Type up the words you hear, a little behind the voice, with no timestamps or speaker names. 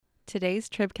Today's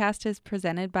Tribcast is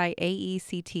presented by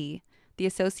AECT, the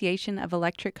Association of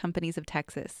Electric Companies of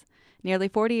Texas. Nearly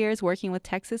 40 years working with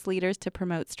Texas leaders to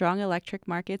promote strong electric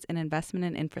markets and investment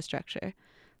in infrastructure.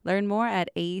 Learn more at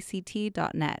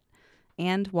aect.net.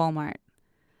 And Walmart.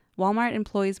 Walmart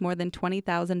employs more than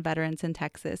 20,000 veterans in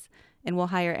Texas and will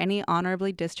hire any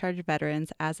honorably discharged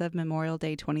veterans as of Memorial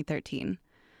Day 2013.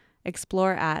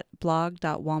 Explore at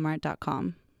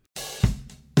blog.walmart.com.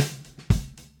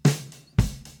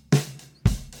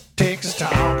 Texas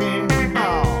Talking,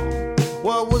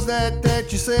 what was that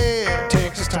you said?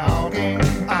 Texas Talking,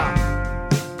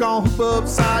 gonna hoop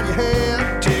upside your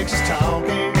head. Texas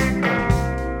Talking,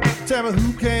 tell me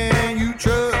who can you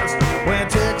trust when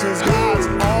Texas guys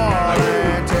are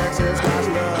and Texas guys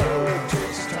love.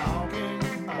 Texas Talking.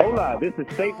 Hola, this is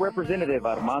State Representative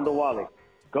Armando Wally.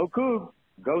 Go Cougs,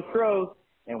 go Stros,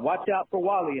 and watch out for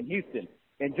Wally in Houston.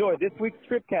 Enjoy this week's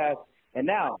Tribcast, and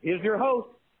now here's your host,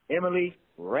 Emily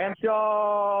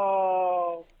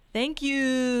Ramshaw. Thank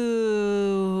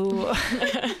you,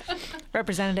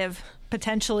 Representative,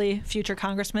 potentially future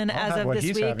Congressman as of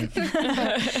this week.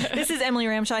 This is Emily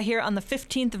Ramshaw here on the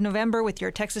 15th of November with your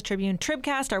Texas Tribune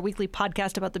Tribcast, our weekly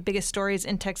podcast about the biggest stories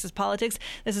in Texas politics.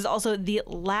 This is also the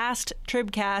last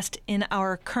Tribcast in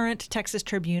our current Texas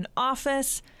Tribune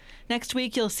office. Next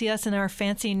week, you'll see us in our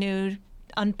fancy new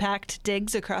unpacked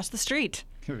digs across the street.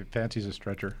 Fancy's a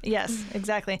stretcher. Yes,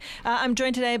 exactly. I'm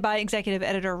joined today by Executive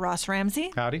Editor Ross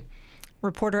Ramsey. Howdy.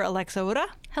 Reporter Alexa Ura.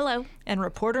 Hello. And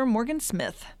reporter Morgan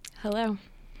Smith. Hello.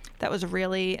 That was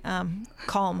really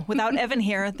calm. Without Evan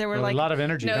here, there were a lot of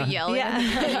energy. No yelling. Yeah.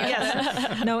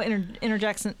 Yes. No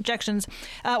interjections.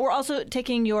 We're also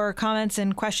taking your comments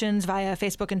and questions via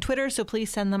Facebook and Twitter, so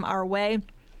please send them our way.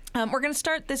 We're going to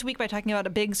start this week by talking about a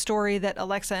big story that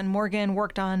Alexa and Morgan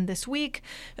worked on this week,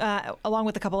 along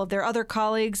with a couple of their other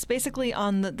colleagues, basically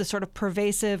on the sort of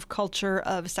pervasive culture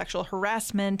of sexual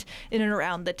harassment in and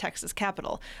around the Texas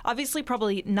Capitol. Obviously,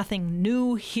 probably nothing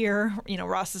new here. You know,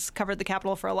 Ross has covered the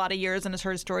Capitol for a lot of years and has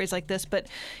heard stories like this. But,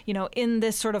 you know, in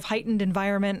this sort of heightened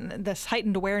environment, this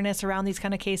heightened awareness around these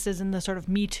kind of cases and the sort of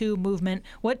Me Too movement,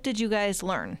 what did you guys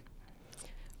learn?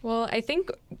 Well, I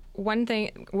think one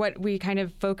thing, what we kind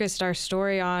of focused our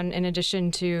story on, in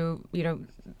addition to, you know,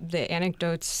 the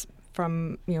anecdotes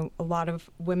from, you know, a lot of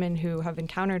women who have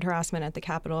encountered harassment at the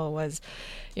Capitol, was,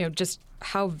 you know, just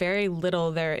how very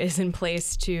little there is in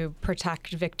place to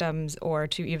protect victims or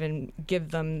to even give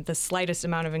them the slightest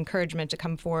amount of encouragement to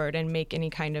come forward and make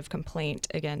any kind of complaint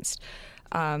against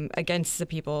the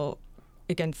people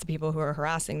who are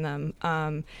harassing them.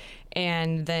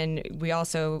 And then we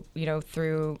also, you know,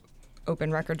 through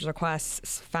open records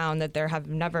requests, found that there has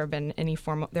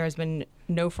been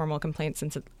no formal complaints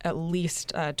since at least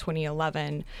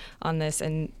 2011 on this.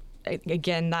 And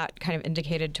again, that kind of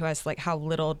indicated to us like how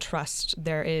little trust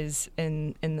there is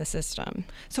in the system.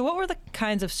 So what were the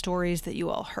kinds of stories that you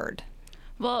all heard?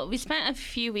 Well, we spent a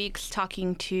few weeks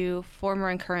talking to former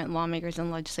and current lawmakers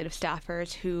and legislative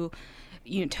staffers who,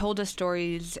 you know, told us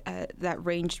stories that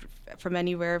ranged from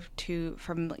anywhere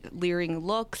from like leering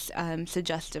looks,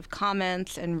 suggestive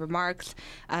comments and remarks,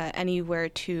 anywhere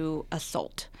to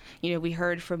assault. You know, we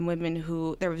heard from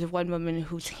women there was one woman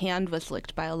whose hand was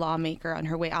licked by a lawmaker on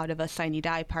her way out of a Sine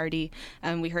Die party.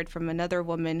 We heard from another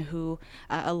woman who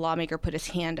a lawmaker put his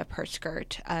hand up her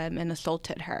skirt and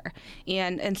assaulted her.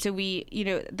 And so we, you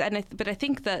know, but I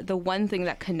think the one thing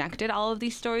that connected all of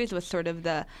these stories was sort of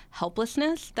the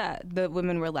helplessness that the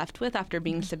women were left with after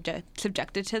being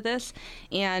subjected to this,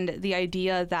 and the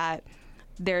idea that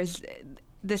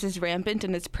this is rampant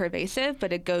and it's pervasive,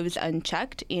 but it goes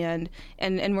unchecked. And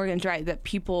Morgan's right that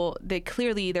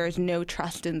there is no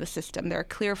trust in the system. There are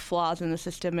clear flaws in the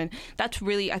system, and that's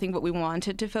really, I think, what we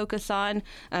wanted to focus on,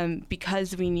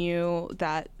 because we knew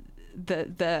that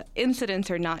the incidents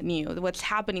are not new. What's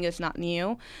happening is not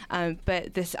new,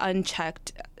 but the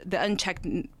unchecked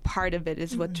part of it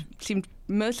is what seemed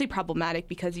mostly problematic,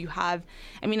 because you have,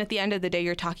 I mean, at the end of the day,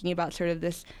 you're talking about sort of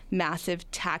this massive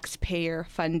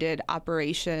taxpayer-funded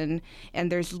operation,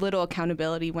 and there's little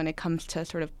accountability when it comes to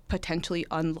sort of potentially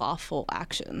unlawful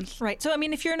actions. Right. So, I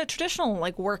mean, if you're in a traditional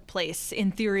like workplace,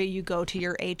 in theory, you go to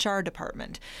your HR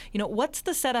department. You know, what's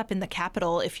the setup in the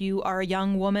Capitol if you are a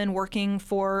young woman working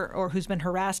for or who's been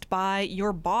harassed by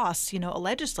your boss, you know, a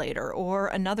legislator or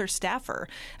another staffer?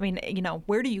 I mean, you know,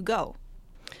 where do you go?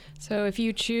 So if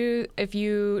you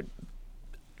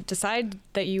decide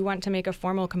that you want to make a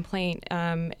formal complaint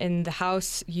in the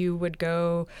House, you would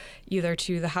go either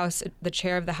to the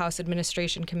chair of the House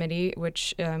Administration Committee,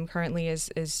 which currently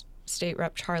is State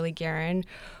Rep Charlie Guerin,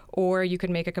 or you could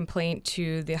make a complaint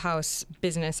to the House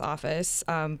Business Office,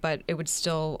 but it would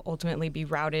still ultimately be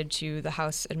routed to the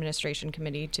House Administration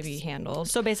Committee to be handled.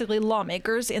 So basically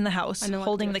lawmakers in the House An elected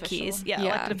holding the official. keys. Yeah.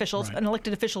 Elected officials Right. and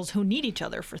elected officials who need each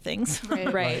other for things.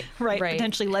 Right. Right. Right.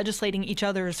 Potentially legislating each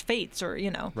other's fates or,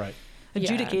 Right.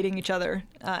 adjudicating each other.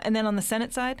 And then on the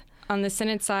Senate side? On the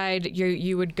Senate side,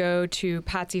 you would go to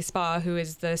Patsy Spa, who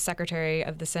is the Secretary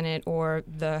of the Senate, or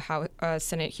the House,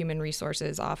 Senate Human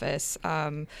Resources Office.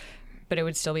 But it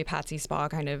would still be Patsy Spa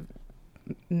kind of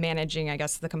managing, I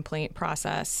guess, the complaint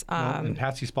process. And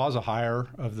Patsy Spa's a hire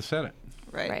of the Senate.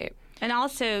 Right. And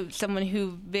also someone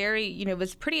who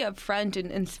was pretty upfront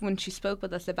and when she spoke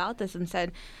with us about this and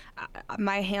said,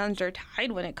 my hands are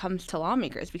tied when it comes to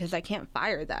lawmakers because I can't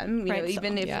fire them. You know,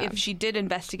 even if she did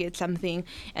investigate something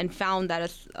and found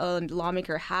that a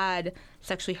lawmaker had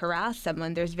sexually harassed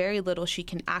someone, there's very little she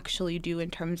can actually do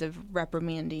in terms of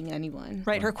reprimanding anyone.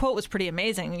 Right. Her quote was pretty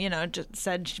amazing. Just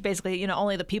said she basically,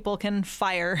 only the people can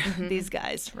fire these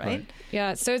guys. Right.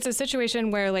 Yeah. So it's a situation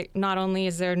where, like, not only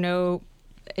is there no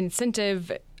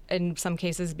incentive in some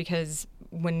cases because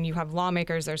when you have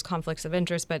lawmakers, there's conflicts of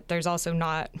interest, but there's also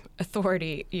not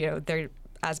authority. There,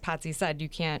 as Patsy said,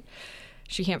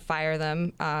 she can't fire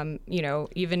them.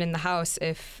 Even in the House,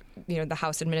 if the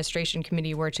House Administration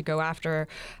Committee were to go after,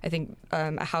 I think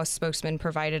a House spokesman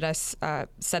provided us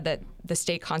said that the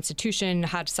state constitution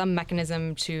had some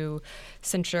mechanism to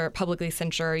publicly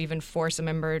censure, or even force a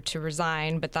member to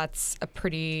resign, but that's a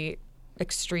pretty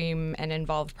extreme and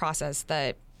involved process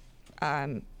that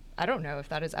I don't know if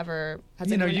that has ever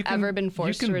been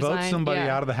forced to resign. You can vote somebody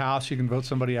out of the House, you can vote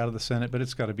somebody out of the Senate, but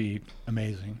it's got to be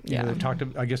amazing. They've talked.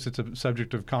 I guess it's a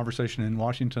subject of conversation in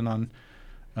Washington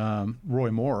on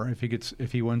Roy Moore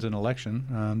if he wins an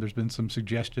election. There's been some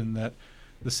suggestion that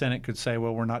the Senate could say,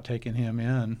 well, we're not taking him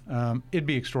in. It'd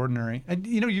be extraordinary. And,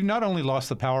 you've not only lost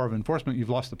the power of enforcement, you've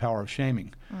lost the power of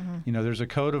shaming. There's a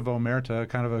code of omerta,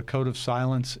 kind of a code of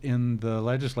silence in the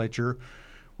legislature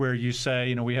where you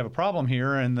say, we have a problem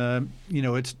here, and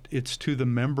it's to the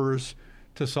members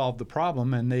to solve the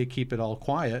problem, and they keep it all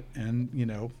quiet, and,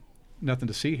 nothing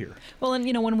to see here. Well,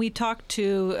 and when we talked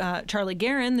to Charlie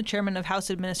Guerin, the chairman of House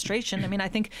Administration, I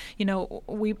think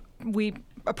we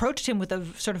approached him with a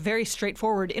sort of very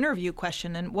straightforward interview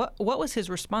question. And what was his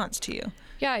response to you?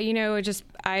 Yeah,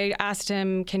 I asked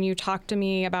him, can you talk to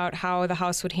me about how the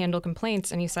House would handle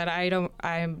complaints? And he said,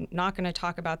 I'm not going to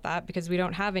talk about that because we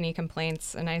don't have any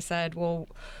complaints. And I said, well,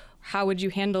 how would you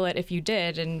handle it if you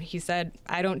did? And he said,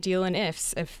 I don't deal in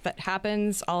ifs. If that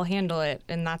happens, I'll handle it,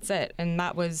 and that's it. And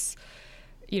that was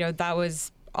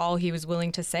all he was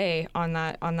willing to say on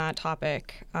that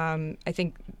topic. I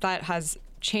think that has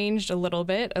changed a little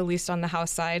bit, at least on the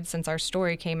House side, since our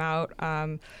story came out.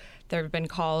 There have been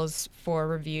calls for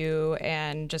review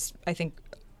and just, I think,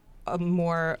 a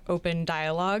more open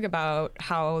dialogue about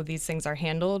how these things are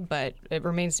handled, but it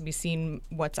remains to be seen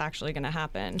what's actually going to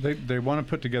happen. They want to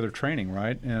put together training,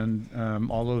 right? And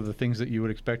all of the things that you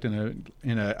would expect in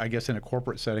a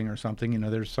corporate setting or something.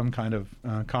 There's some kind of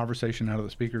conversation out of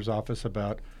the Speaker's office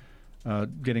about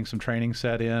getting some training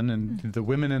set in, and the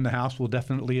women in the House will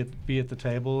definitely be at the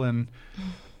table. And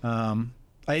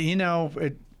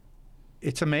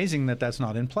it's amazing that that's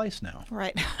not in place now.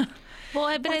 Right.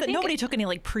 Well, but I think nobody took any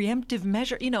preemptive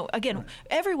measure. Again,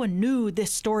 everyone knew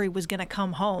this story was going to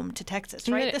come home to Texas,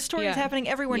 right? This story is happening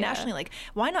everywhere nationally.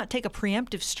 Why not take a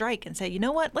preemptive strike and say, you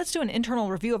know what? Let's do an internal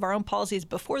review of our own policies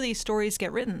before these stories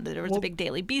get written. There was a big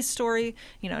Daily Beast story.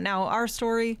 Now our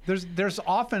story. There's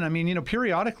often,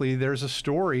 periodically there's a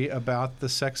story about the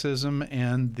sexism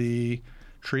and the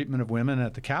treatment of women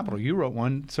at the Capitol. You wrote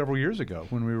one several years ago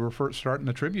when we were first starting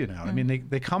the Tribune out.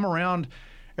 They come around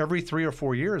every 3 or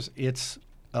 4 years. It's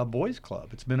a boys' club.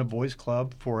 It's been a boys'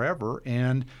 club forever,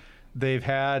 and they've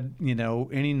had,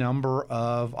 any number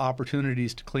of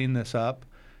opportunities to clean this up.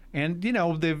 And,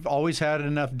 they've always had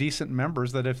enough decent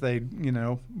members that if they,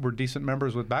 were decent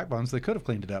members with backbones, they could have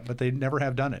cleaned it up, but they never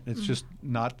have done it. It's just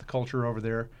not the culture over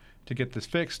there to get this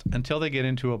fixed until they get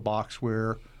into a box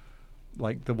where,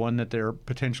 like the one that they're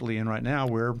potentially in right now,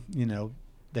 where,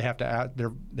 they have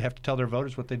to tell their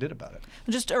voters what they did about it.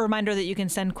 Just a reminder that you can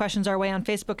send questions our way on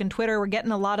Facebook and Twitter. We're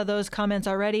getting a lot of those comments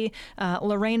already.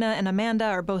 Lorena and Amanda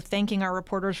are both thanking our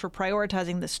reporters for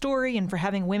prioritizing the story and for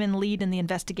having women lead in the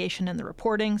investigation and the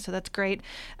reporting, so that's great.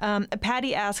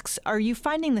 Patty asks, are you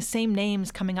finding the same names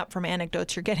coming up from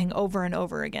anecdotes you're getting over and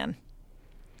over again?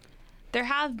 there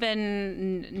have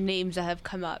been names that have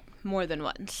come up more than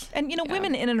once. And,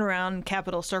 women in and around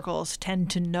Capitol circles tend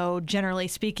to know, generally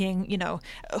speaking,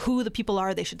 who the people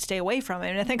are they should stay away from.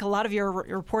 And I think a lot of your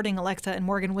reporting, Alexa and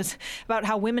Morgan, was about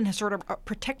how women sort of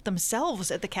protect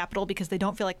themselves at the Capitol because they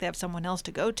don't feel like they have someone else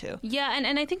to go to. Yeah,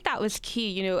 and I think that was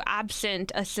key.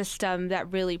 Absent a system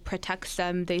that really protects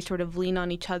them, they sort of lean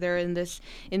on each other in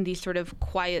these sort of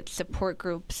quiet support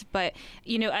groups. But,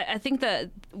 I think that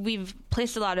we've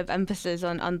placed a lot of emphasis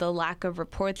on the lack of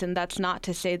reports, and that's not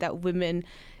to say that women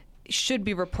should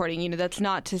be reporting. That's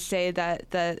not to say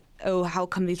that how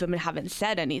come these women haven't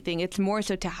said anything? It's more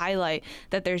so to highlight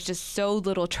that there's just so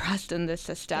little trust in this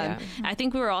system. Yeah. I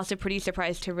think we were also pretty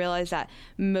surprised to realize that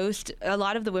a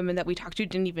lot of the women that we talked to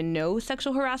didn't even know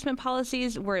sexual harassment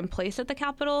policies were in place at the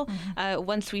Capitol.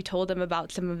 Once we told them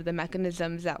about some of the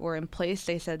mechanisms that were in place,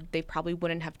 they said they probably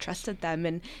wouldn't have trusted them.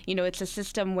 And, it's a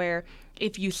system where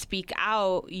if you speak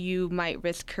out, you might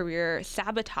risk career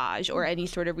sabotage or any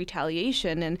sort of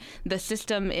retaliation. And the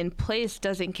system in place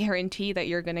doesn't guarantee that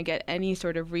you're going to get any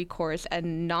sort of recourse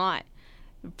and not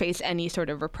face any sort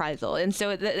of reprisal. And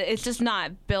so it's just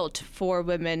not built for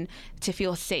women to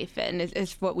feel safe in,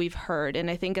 is what we've heard. And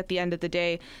I think at the end of the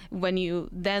day, when you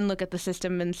then look at the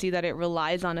system and see that it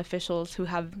relies on officials who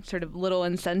have sort of little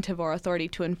incentive or authority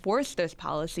to enforce those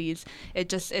policies, it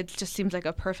just seems like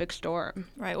a perfect storm.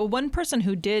 Right. Well, one person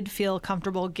who did feel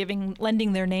comfortable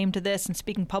lending their name to this and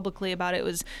speaking publicly about it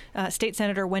was State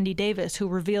Senator Wendy Davis, who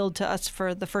revealed to us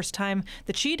for the first time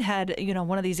that she'd had,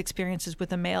 one of these experiences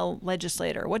with a male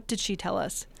legislator. What did she tell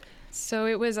us? So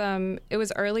it was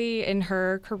early in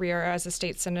her career as a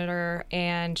state senator,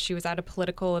 and she was at a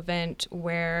political event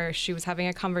where she was having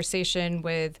a conversation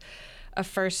with a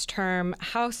first-term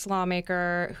House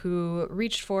lawmaker who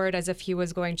reached forward as if he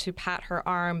was going to pat her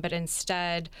arm, but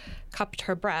instead cupped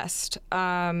her breast.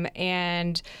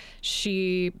 And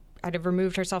she kind of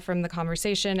removed herself from the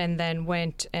conversation and then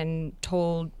went and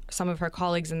told some of her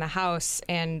colleagues in the House,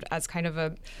 and as kind of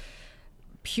a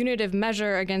punitive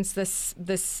measure against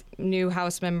this new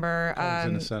House member. Colleagues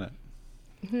in the Senate.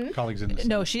 Colleagues in the Senate.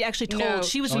 No, she actually told.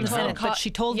 She was in the Senate, but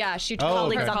she told. Yeah, she told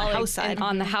colleagues her on the House side.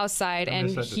 on the House side, and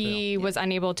he was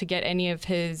unable to get any of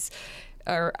his,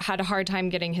 or had a hard time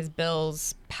getting his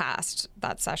bills passed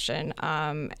that session.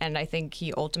 And I think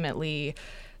he ultimately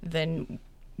then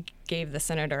gave the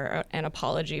senator an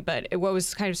apology. But what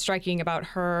was kind of striking about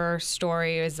her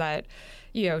story is that,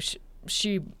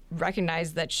 she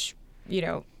recognized that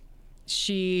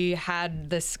she had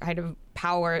this kind of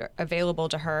power available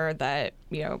to her that,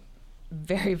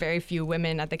 very, very few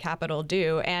women at the Capitol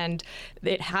do. And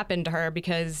it happened to her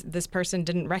because this person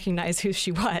didn't recognize who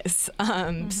she was.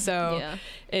 I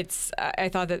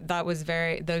thought that was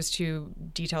those two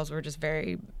details were just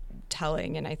very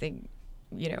telling. And I think,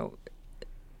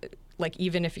 like,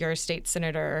 even if you're a state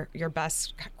senator, your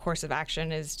best course of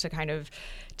action is to kind of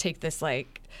take this,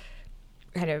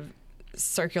 kind of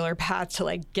circular path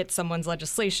to get someone's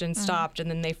legislation stopped,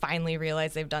 and then they finally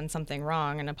realize they've done something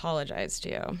wrong and apologize to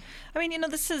you. I mean,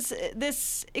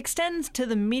 this extends to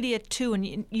the media too,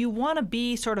 and you want to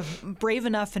be sort of brave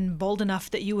enough and bold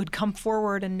enough that you would come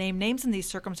forward and name names in these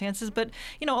circumstances. But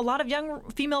a lot of young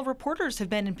female reporters have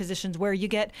been in positions where you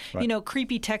get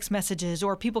creepy text messages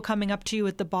or people coming up to you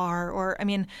at the bar, or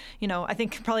I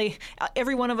think probably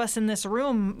every one of us in this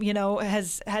room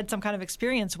has had some kind of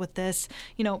experience with this.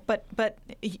 But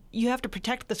you have to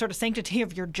protect the sort of sanctity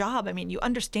of your job. I mean, you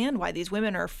understand why these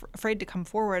women are afraid to come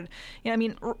forward.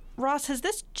 Ross, has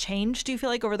this changed, do you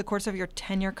feel like, over the course of your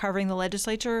tenure covering the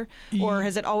legislature? Or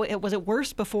was it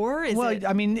worse before? There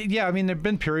have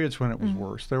been periods when it was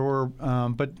worse. There were,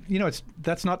 but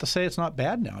that's not to say it's not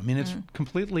bad now. I mean, it's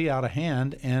completely out of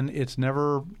hand, and it's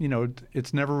never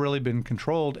really been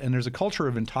controlled. And there's a culture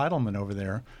of entitlement over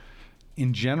there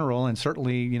in general, and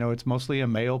certainly, it's mostly a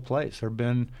male place.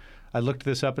 I looked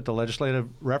this up at the Legislative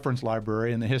Reference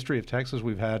Library. In the history of Texas,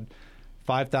 we've had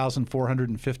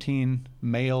 5,415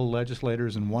 male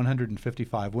legislators and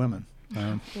 155 women.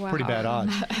 Pretty bad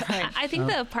odds. I think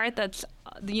the part that's,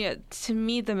 to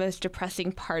me, the most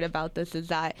depressing part about this is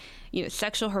that,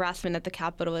 sexual harassment at the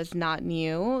Capitol is not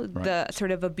new. Right. The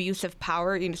sort of abuse of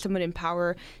power, someone in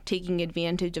power taking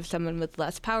advantage of someone with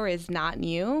less power is not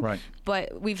new. Right.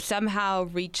 But we've somehow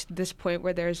reached this point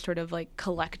where there's sort of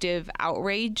collective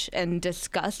outrage and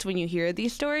disgust when you hear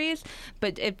these stories.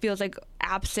 But it feels like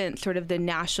absent sort of the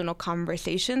national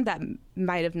conversation that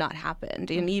might have not happened.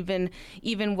 And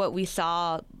even what we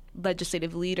saw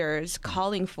legislative leaders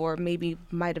calling for maybe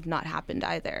might have not happened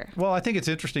either. Well, I think it's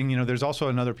interesting, there's also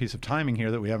another piece of timing here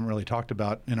that we haven't really talked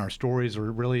about in our stories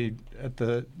or really at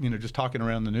the, just talking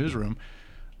around the newsroom.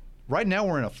 Right now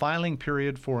we're in a filing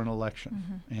period for an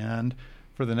election. And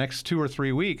for the next 2 or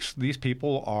 3 weeks, these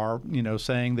people are,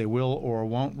 saying they will or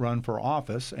won't run for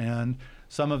office, and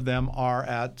some of them are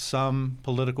at some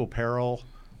political peril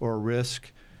or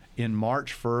risk in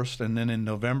March 1st and then in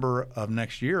November of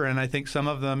next year. And I think some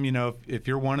of them, if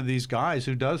you're one of these guys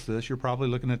who does this, you're probably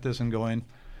looking at this and going,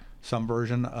 some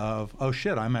version of, oh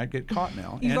shit, I might get caught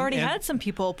now. You've already had some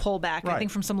people pull back, right. I think,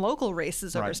 from some local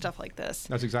races over stuff like this.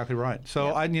 That's exactly right.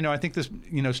 So I think this,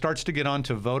 starts to get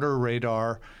onto voter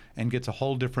radar and gets a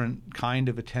whole different kind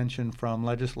of attention from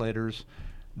legislators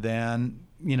than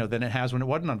it has when it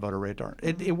wasn't on voter radar.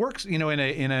 It works, in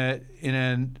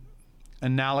an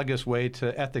analogous way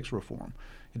to ethics reform.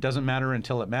 It doesn't matter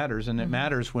until it matters, and it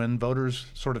matters when voters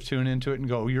sort of tune into it and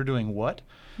go, "You're doing what?"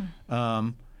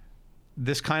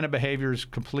 This kind of behavior is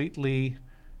completely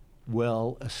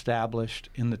well established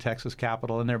in the Texas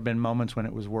Capitol, and there have been moments when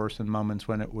it was worse and moments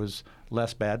when it was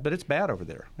less bad, but it's bad over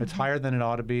there. It's higher than it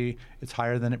ought to be. It's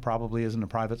higher than it probably is in the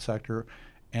private sector,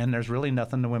 and there's really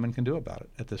nothing the women can do about it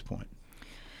at this point.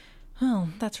 Oh,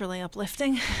 that's really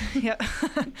uplifting. Yep.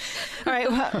 All right.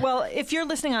 Well, if you're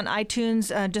listening on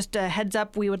iTunes, just a heads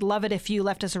up, we would love it if you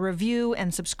left us a review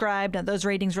and subscribed. Those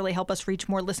ratings really help us reach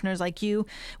more listeners like you.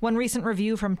 One recent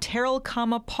review from Terrell,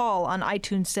 Paul on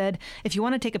iTunes said, if you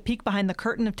want to take a peek behind the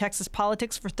curtain of Texas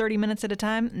politics for 30 minutes at a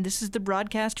time, this is the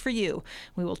broadcast for you.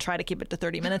 We will try to keep it to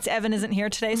 30 minutes. Evan isn't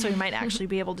here today, so we might actually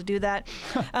be able to do that.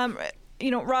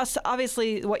 Ross,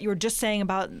 obviously what you were just saying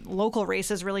about local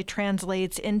races really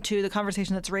translates into the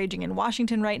conversation that's raging in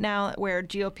Washington right now, where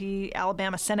GOP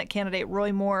Alabama Senate candidate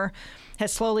Roy Moore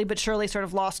has slowly but surely sort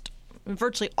of lost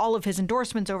virtually all of his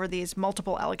endorsements over these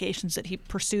multiple allegations that he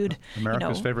pursued.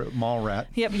 America's favorite mall rat.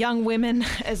 Yep, young women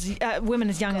as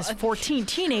young as 14,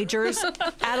 teenagers,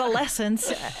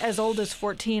 adolescents as old as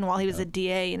 14, while he was a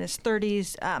DA in his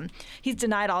 30s. He's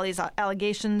denied all these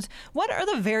allegations. What are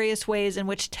the various ways in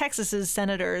which Texas's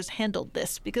senators handled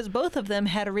this? Because both of them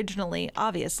had originally,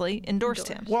 obviously, endorsed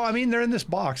him. Well, I mean, they're in this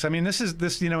box. I mean, this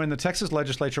in the Texas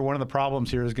legislature, one of the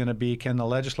problems here is going to be, can the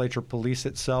legislature police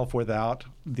itself without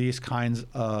these kinds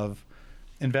of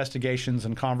investigations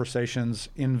and conversations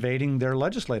invading their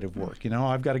legislative work?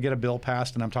 I've got to get a bill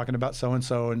passed and I'm talking about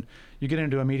so-and-so, and you get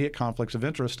into immediate conflicts of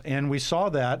interest. And we saw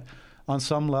that on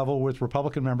some level with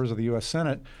Republican members of the U.S.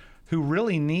 Senate who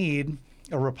really need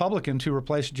a Republican to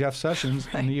replace Jeff Sessions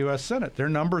in the U.S. Senate. Their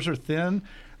numbers are thin.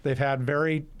 They've had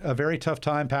a very tough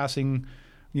time passing,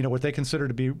 what they consider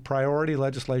to be priority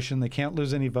legislation. They can't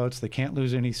lose any votes. They can't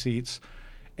lose any seats.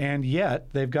 And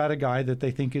yet they've got a guy that they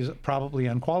think is probably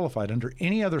unqualified. Under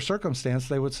any other circumstance,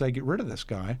 they would say, get rid of this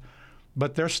guy.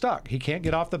 But they're stuck. He can't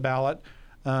get off the ballot.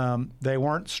 They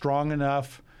weren't strong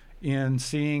enough in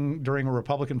seeing during a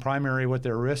Republican primary what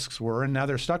their risks were, and now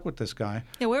they're stuck with this guy.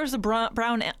 Yeah, where was the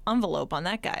brown envelope on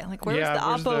that guy? Like, where was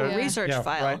the Oppo research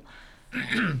file?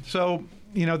 Right. So,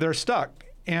 they're stuck.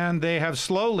 And they have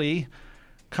slowly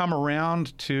come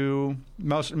around to,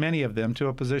 many of them, to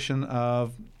a position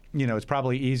of, it's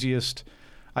probably easiest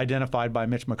identified by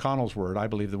Mitch McConnell's word, I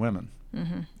believe the women.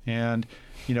 Mm-hmm. And,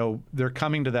 they're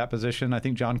coming to that position. I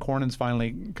think John Cornyn's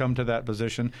finally come to that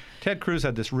position. Ted Cruz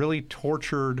had this really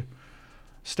tortured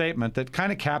statement that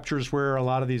kind of captures where a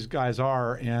lot of these guys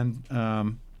are. And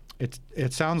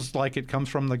it sounds like it comes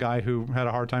from the guy who had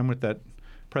a hard time with that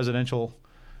presidential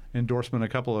endorsement a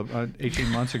couple of 18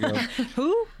 months ago.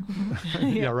 Who?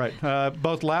 Yeah, right.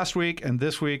 Both last week and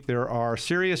this week, there are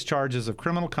serious charges of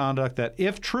criminal conduct that,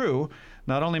 if true,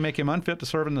 not only make him unfit to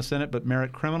serve in the Senate, but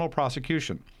merit criminal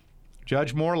prosecution.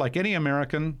 Judge Moore, like any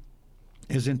American,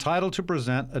 is entitled to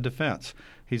present a defense.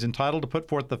 He's entitled to put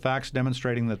forth the facts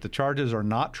demonstrating that the charges are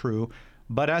not true.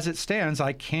 But as it stands,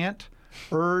 I can't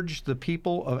urge the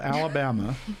people of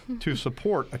Alabama to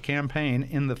support a campaign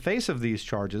in the face of these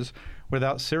charges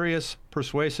without serious,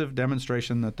 persuasive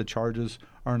demonstration that the charges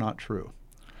are not true.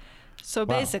 So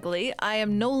basically, I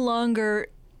am no longer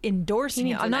endorsing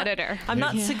you. I'm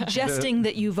not suggesting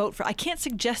that you vote for. I can't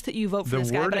suggest that you vote for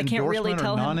this guy, but I can't really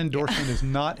tell him. Non-endorsement is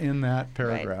not in that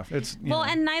paragraph. Right. It's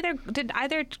and neither did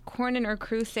either Cornyn or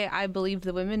Cruz say I believe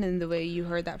the women in the way you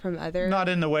heard that from other. Not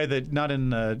in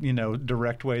the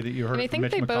direct way that you heard it from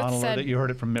Mitch McConnell or that you heard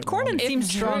it from Mitt Romney. Cornyn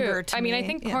seems stronger to me. I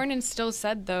think Cornyn still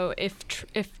said though if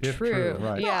true.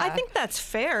 Right. Yeah, I think that's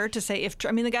fair to say if.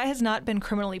 The guy has not been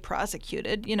criminally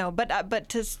prosecuted, but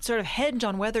to sort of hedge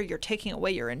on whether you're taking away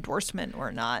your endorsement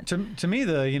or not. To me,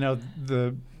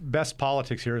 the best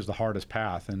politics here is the hardest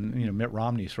path, and Mitt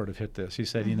Romney sort of hit this. He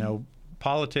said,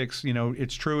 politics,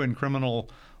 it's true in criminal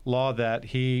law that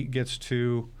he gets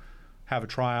to have a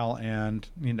trial and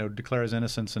declare his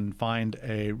innocence and find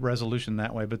a resolution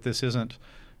that way, but this isn't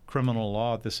criminal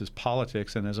law. This is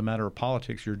politics, and as a matter of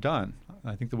politics, you're done.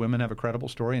 I think the women have a credible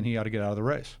story, and he ought to get out of the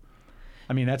race.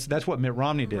 I mean, that's what Mitt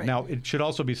Romney did. Right. Now, it should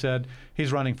also be said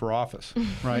he's running for office,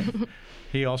 right?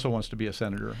 He also wants to be a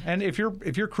senator. And if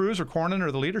you're Cruz or Cornyn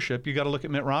or the leadership, you got to look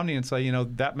at Mitt Romney and say,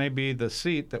 that may be the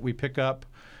seat that we pick up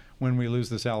when we lose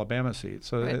this Alabama seat.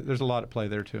 So Right. there's a lot at play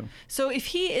there, too. So if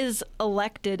he is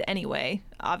elected anyway,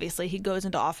 obviously he goes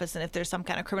into office, and if there's some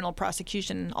kind of criminal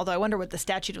prosecution, although I wonder what the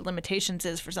statute of limitations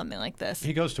is for something like this.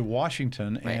 He goes to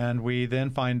Washington, Right. and we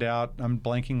then find out, I'm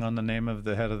blanking on the name of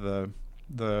the head of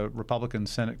the Republican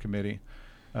Senate committee,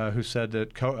 who said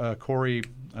that Corey,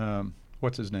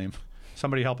 what's his name?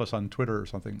 Somebody help us on Twitter or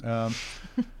something.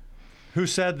 Who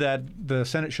said that the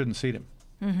Senate shouldn't seat him.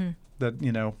 Mm-hmm.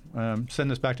 That, send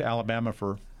this back to Alabama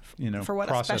for what, a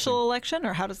processing. special election,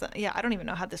 or how does that? Yeah, I don't even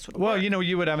know how this would Well, work.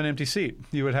 you would have an empty seat.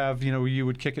 You would have, you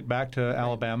would kick it back to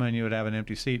Alabama, and you would have an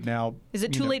empty seat. Now, Is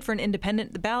it too late for an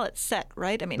independent? The ballot's set,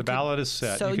 right? I mean, the ballot is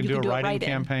set. So you can do a write-in write-in.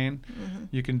 campaign. Mm-hmm.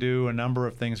 You can do a number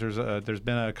of things. There's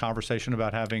been a conversation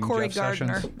about having Corey Jeff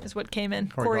Gardner Sessions. is what came in.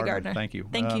 Corey Gardner. Thank you.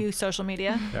 Thank you, social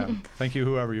media. Yeah. Thank you,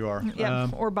 whoever you are. Yeah,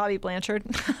 or Bobby Blanchard.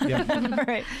 Yeah.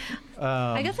 Right.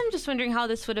 I guess I'm just wondering how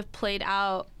this would have played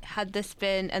out had this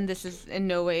been, and this is in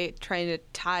no way trying to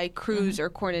tie Cruz or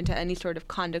Cornyn to any sort of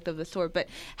conduct of the sort, but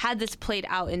had this played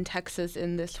out in Texas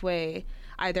in this way,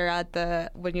 either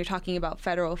when you're talking about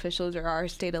federal officials or our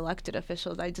state elected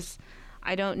officials,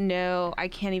 I don't know. I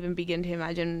can't even begin to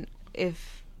imagine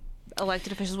if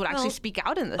elected officials would actually speak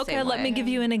out in the same way. Okay, let me give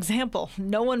you an example.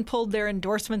 No one pulled their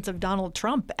endorsements of Donald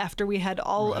Trump after we had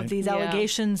all of these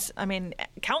allegations. I mean,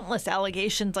 countless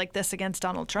allegations like this against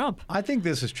Donald Trump. I think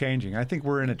this is changing. I think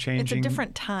we're in a changing. It's a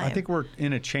different time. I think we're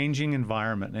in a changing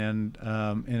environment and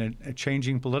in a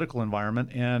changing political environment,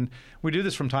 and we do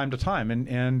this from time to time.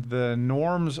 And the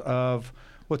norms of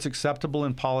what's acceptable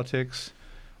in politics,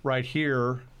 right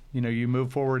here. You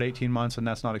move forward 18 months and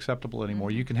that's not acceptable anymore.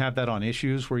 You can have that on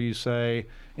issues where you say,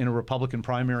 in a Republican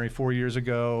primary 4 years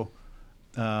ago,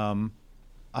 I'm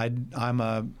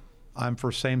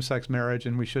for same-sex marriage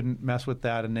and we shouldn't mess with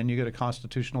that. And then you get a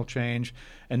constitutional change,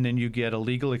 and then you get a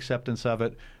legal acceptance of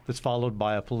it that's followed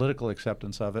by a political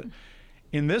acceptance of it.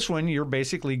 In this one, you're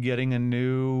basically getting a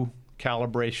new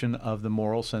calibration of the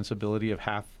moral sensibility of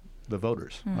half the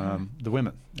voters, the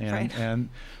women, and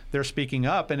they're speaking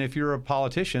up. And if you're a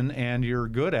politician and you're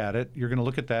good at it, you're going to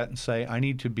look at that and say, I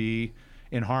need to be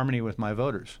in harmony with my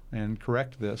voters and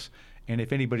correct this. And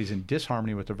if anybody's in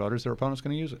disharmony with their voters, their opponent's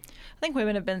going to use it. I think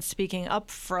women have been speaking up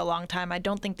for a long time. I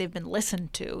don't think they've been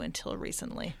listened to until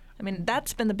recently. I mean,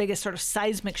 that's been the biggest sort of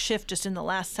seismic shift just in the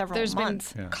last several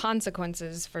months. There's been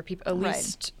consequences for people, at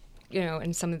least,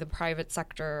 in some of the private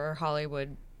sector or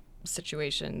Hollywood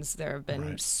situations. There have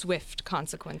been swift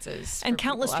consequences, and for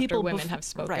countless people after women have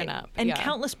spoken up, and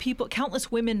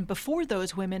countless women before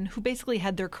those women who basically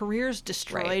had their careers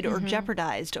destroyed or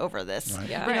jeopardized over this. Right.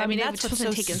 Yeah. Right. I mean, that's it what's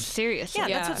wasn't so taken seriously. Yeah,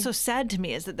 that's what's so sad to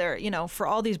me is that there, for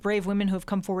all these brave women who have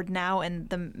come forward now, and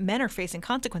the men are facing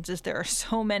consequences. There are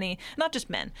so many, not just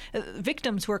men,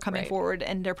 victims who are coming forward,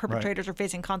 and their perpetrators are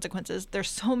facing consequences. There's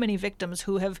so many victims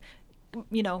who have,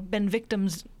 been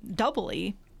victims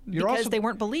doubly. Because they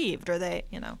weren't believed, or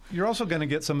You're also going to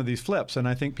get some of these flips, and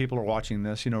I think people are watching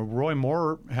this. Roy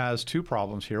Moore has two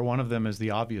problems here. One of them is the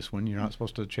obvious one. You're not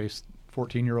supposed to chase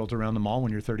 14-year-olds around the mall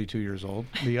when you're 32 years old.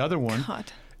 The other one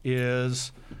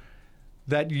is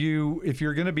that if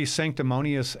you're going to be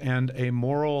sanctimonious and a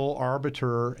moral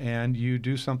arbiter and you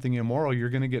do something immoral,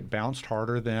 you're going to get bounced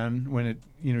harder than when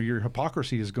your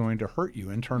hypocrisy is going to hurt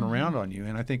you and turn around on you.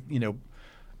 And I think,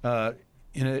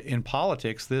 in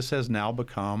politics, this has now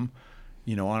become,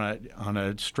 on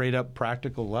a straight up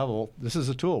practical level, this is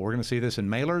a tool. We're going to see this in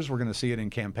mailers. We're going to see it in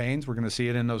campaigns. We're going to see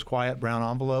it in those quiet brown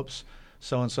envelopes.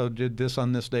 So-and-so did this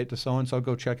on this date to so-and-so.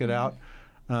 Go check it out.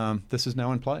 This is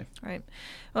now in play. Right.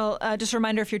 Well, just a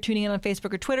reminder, if you're tuning in on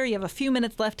Facebook or Twitter, you have a few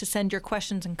minutes left to send your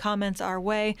questions and comments our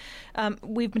way.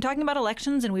 We've been talking about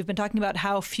elections, and we've been talking about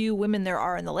how few women there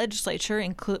are in the legislature,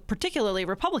 particularly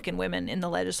Republican women in the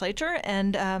legislature.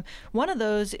 And one of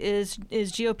those is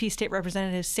GOP State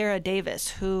Representative Sarah Davis,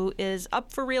 who is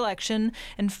up for re-election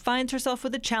and finds herself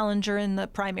with a challenger in the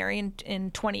primary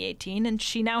in 2018. And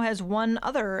she now has one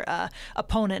other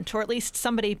opponent, or at least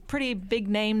somebody pretty big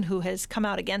named who has come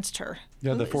out against her.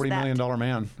 Yeah, the $40 million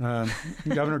man.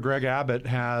 Governor Greg Abbott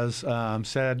has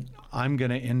said, I'm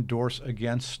going to endorse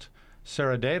against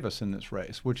Sarah Davis in this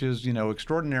race, which is,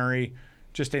 extraordinary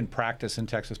just in practice in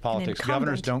Texas politics.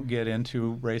 Governors don't get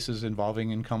into races involving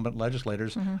incumbent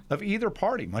legislators of either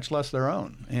party, much less their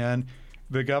own. And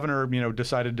the governor,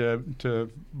 decided to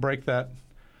break that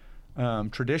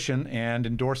tradition and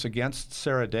endorse against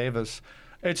Sarah Davis.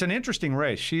 It's an interesting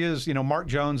race. She is, Mark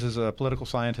Jones is a political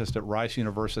scientist at Rice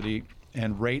University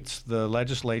and rates the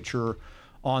legislature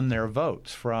on their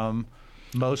votes from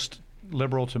most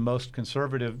liberal to most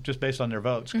conservative just based on their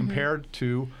votes compared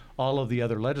to all of the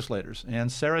other legislators.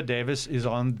 And Sarah Davis is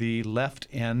on the left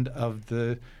end of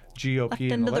the GOP Left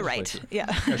in end the of the legislature.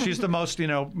 right. Yeah. She's the most,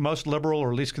 most liberal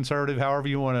or least conservative, however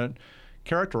you want to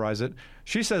characterize it.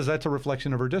 She says that's a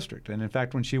reflection of her district. And in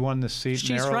fact, when she won this seat She's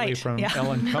narrowly right. from Yeah.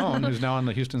 Ellen Cohn, who's now on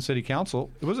the Houston City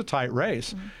Council, it was a tight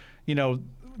race.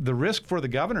 The risk for the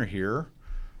governor here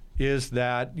is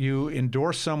that you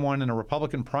endorse someone in a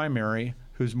Republican primary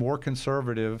who's more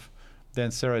conservative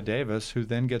than Sarah Davis, who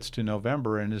then gets to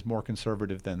November and is more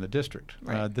conservative than the district.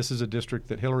 Right. This is a district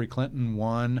that Hillary Clinton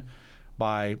won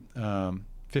by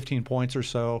 15 points or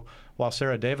so, while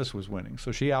Sarah Davis was winning.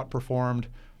 So she outperformed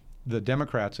the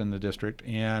Democrats in the district.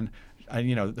 And,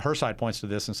 her side points to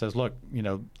this and says, look,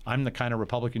 I'm the kind of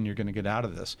Republican you're going to get out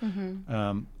of this.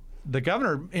 The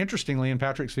governor, interestingly, in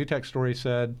Patrick Svitek's story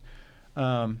said,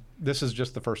 this is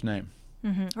just the first name.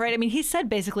 Right. I mean, he said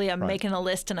basically, I'm Right. making a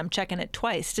list and I'm checking it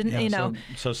twice. Didn't Yeah,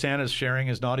 So Santa's sharing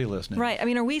his naughty list now. Right. I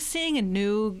mean, are we seeing a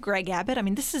new Greg Abbott? I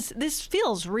mean, this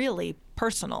feels really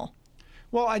personal.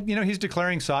 Well, he's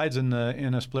declaring sides in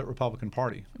a split Republican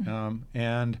Party,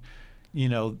 and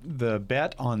the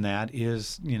bet on that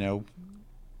is,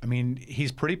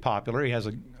 he's pretty popular. He has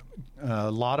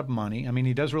a lot of money. I mean,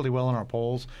 he does really well in our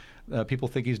polls. People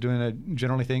think he's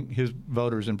generally think his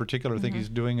voters in particular think he's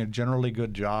doing a generally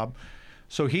good job.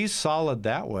 So he's solid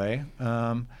that way,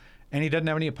 and he doesn't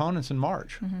have any opponents in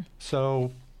March.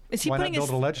 So Is he why not putting build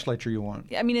his- a legislature you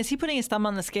want? I mean, is he putting his thumb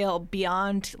on the scale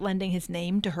beyond lending his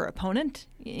name to her opponent?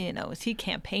 Is he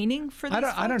campaigning for these I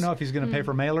don't folks? know if he's going to pay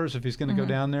for mailers, if he's going to go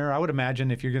down there. I would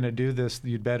imagine if you're going to do this,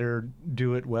 you'd better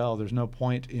do it well. There's no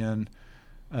point in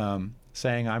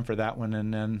saying I'm for that one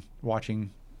and then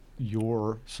watching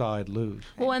your side lose.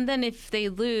 Well, and then if they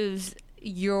lose,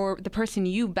 the person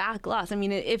you back lost. I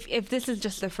mean, if this is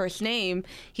just the first name,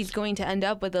 he's going to end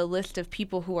up with a list of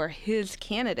people who are his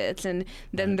candidates, and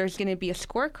then there's going to be a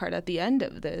scorecard at the end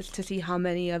of this to see how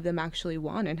many of them actually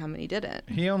won and how many didn't.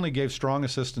 He only gave strong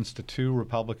assistance to 2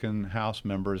 Republican House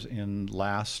members in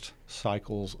last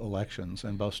cycle's elections,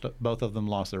 and both of them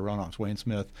lost their runoffs, Wayne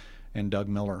Smith and Doug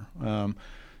Miller.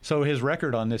 So his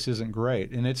record on this isn't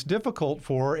great, and it's difficult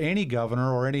for any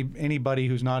governor or anybody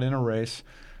who's not in a race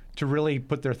to really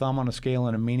put their thumb on a scale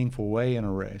in a meaningful way in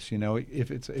a race.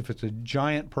 If it's a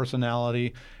giant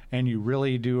personality and you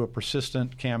really do a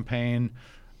persistent campaign,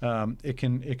 it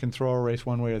can throw a race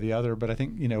one way or the other. But I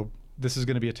think this is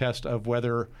going to be a test of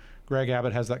whether Greg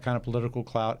Abbott has that kind of political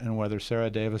clout and whether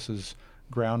Sarah Davis's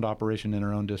ground operation in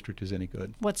her own district is any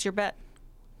good. What's your bet?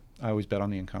 I always bet on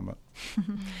the incumbent.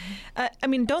 I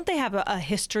mean, don't they have a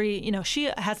history? She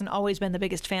hasn't always been the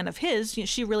biggest fan of his.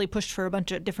 She really pushed for a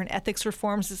bunch of different ethics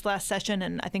reforms this last session,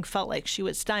 and I think felt like she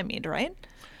was stymied, right?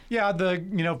 Yeah,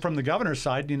 from the governor's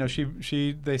side,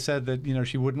 they said that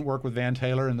she wouldn't work with Van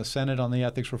Taylor in the Senate on the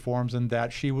ethics reforms, and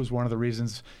that she was one of the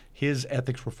reasons his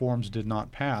ethics reforms did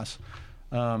not pass.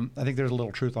 I think there's a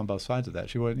little truth on both sides of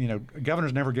that.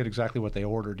 Governors never get exactly what they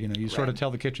ordered. You sort of tell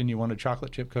the kitchen you want a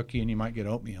chocolate chip cookie, and you might get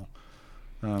oatmeal.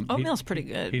 Oatmeal's pretty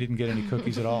good. He didn't get any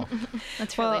cookies at all.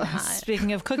 That's really Well, not.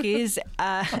 speaking of cookies,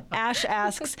 Ash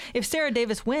asks, if Sarah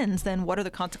Davis wins, then what are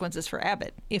the consequences for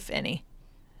Abbott, if any?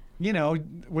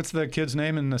 What's the kid's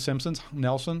name in The Simpsons?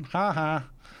 Nelson? Ha ha.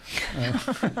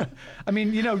 I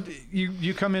mean,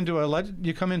 you come into a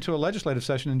legislative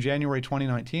session in January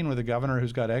 2019 with a governor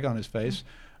who's got egg on his face,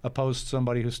 opposed to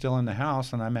somebody who's still in the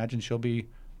House, and I imagine she'll be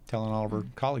telling all of her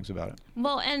colleagues about it.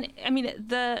 Well, and I mean,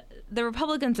 the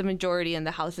Republicans, the majority in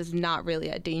the House, is not really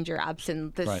at danger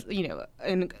absent this,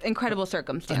 Right. incredible A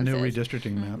circumstances. new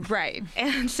redistricting map. Right.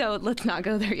 And so let's not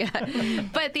go there yet.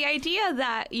 But the idea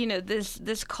that,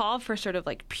 this call for sort of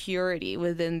like purity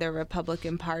within the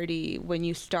Republican Party when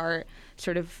you start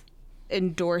sort of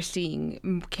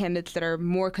endorsing candidates that are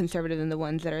more conservative than the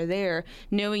ones that are there,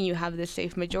 knowing you have this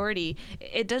safe majority,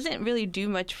 it doesn't really do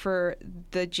much for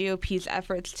the GOP's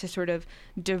efforts to sort of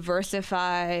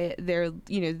diversify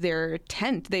their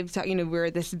tent. They've talked, we're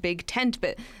this big tent,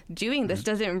 but doing this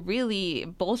doesn't really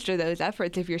bolster those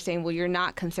efforts if you're saying, well, you're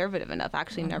not conservative enough.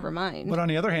 Actually, never mind. But on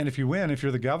the other hand, if you're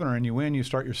the governor and you win, you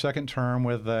start your second term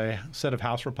with a set of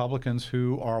House Republicans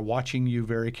who are watching you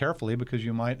very carefully because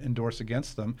you might endorse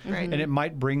against them. Right. And it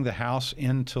might bring the House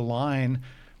into line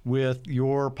with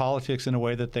your politics in a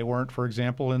way that they weren't, for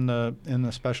example, in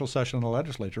the special session of the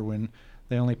legislature when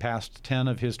they only passed 10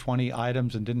 of his 20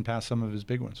 items and didn't pass some of his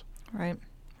big ones. Right.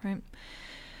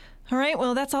 All right,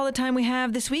 well, that's all the time we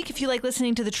have this week. If you like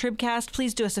listening to the Tribcast,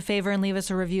 please do us a favor and leave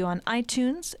us a review on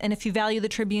iTunes. And if you value the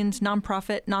Tribune's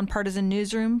nonprofit, nonpartisan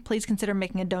newsroom, please consider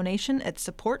making a donation at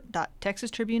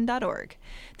support.texastribune.org.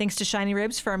 Thanks to Shiny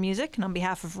Ribs for our music. And on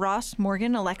behalf of Ross,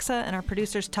 Morgan, Alexa, and our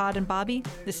producers Todd and Bobby,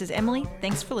 this is Emily.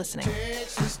 Thanks for listening.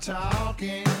 Texas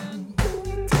talking.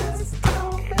 Texas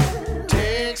talking.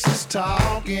 Texas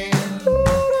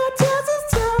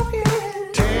talking.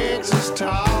 Texas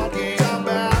talking. Talk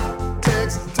about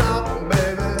Texas talking,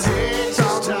 baby.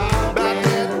 Texas talking about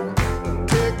that.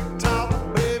 Texas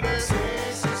talking, baby.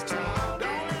 Texas talking.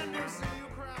 Don't let me see you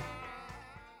cry.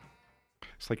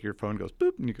 It's like your phone goes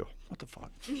boop, and you go, what the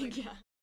fuck? Yeah.